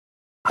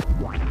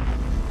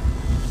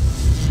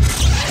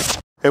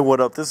Hey, what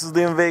up? This is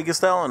the In Vegas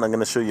style, and I'm going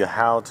to show you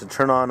how to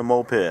turn on a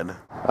moped.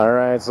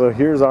 Alright, so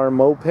here's our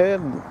moped,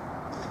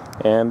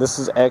 and this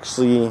is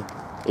actually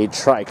a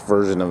trike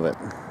version of it.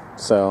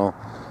 So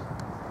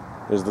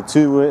there's the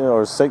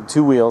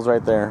two wheels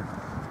right there,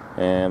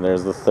 and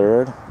there's the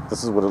third.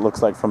 This is what it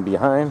looks like from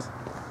behind.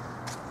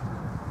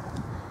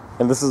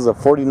 And this is a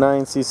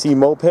 49cc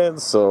moped,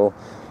 so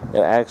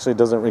it actually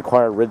doesn't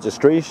require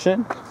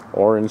registration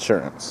or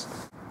insurance.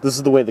 This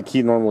is the way the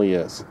key normally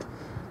is.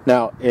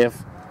 Now,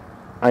 if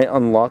I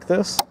unlock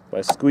this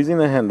by squeezing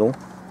the handle,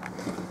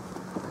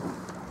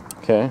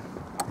 okay,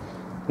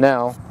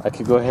 now I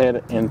could go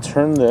ahead and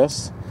turn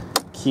this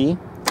key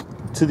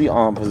to the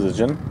on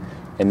position,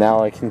 and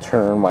now I can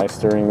turn my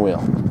steering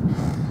wheel.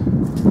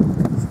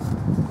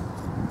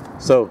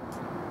 So,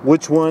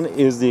 which one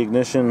is the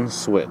ignition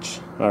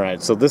switch?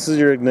 Alright, so this is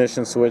your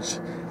ignition switch,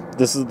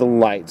 this is the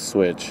light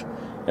switch,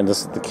 and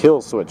this is the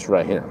kill switch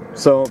right here.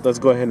 So, let's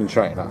go ahead and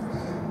try it out.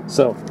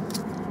 So,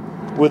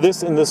 with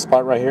this in this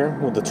spot right here,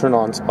 with the turn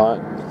on spot,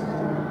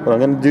 what I'm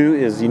going to do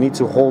is you need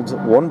to hold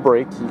one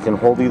brake. You can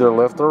hold either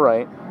left or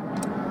right.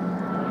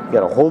 You got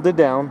to hold it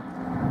down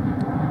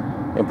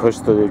and push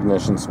the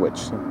ignition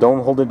switch.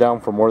 Don't hold it down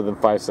for more than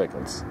 5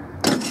 seconds.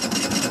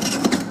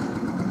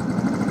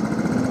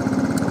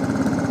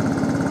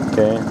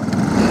 Okay.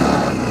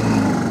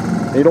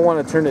 You don't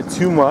want to turn it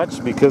too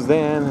much because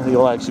then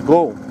you'll actually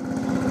go.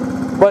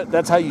 But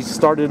that's how you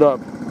start it up.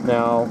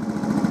 Now,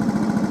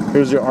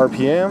 here's your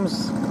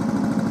RPMs.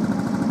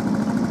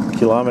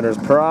 Kilometers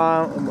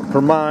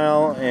per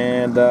mile,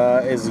 and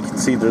as you can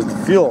see, there's the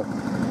fuel.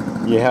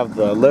 You have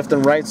the left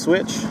and right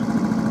switch.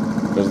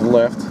 There's the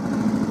left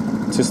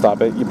to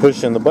stop it. You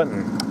push in the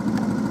button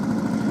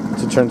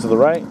to turn to the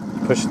right.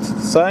 You push it to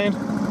the side,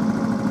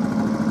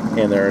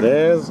 and there it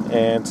is.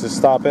 And to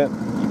stop it,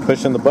 you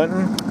push in the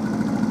button,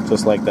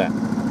 just like that.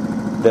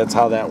 That's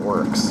how that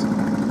works.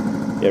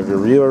 You have your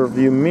rear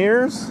view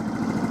mirrors,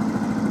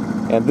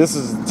 and this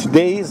is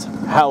today's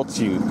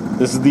how-to.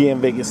 This is the In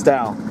Vegas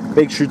style.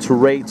 Make sure to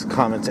rate,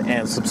 comment,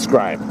 and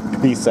subscribe.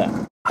 Peace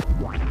out.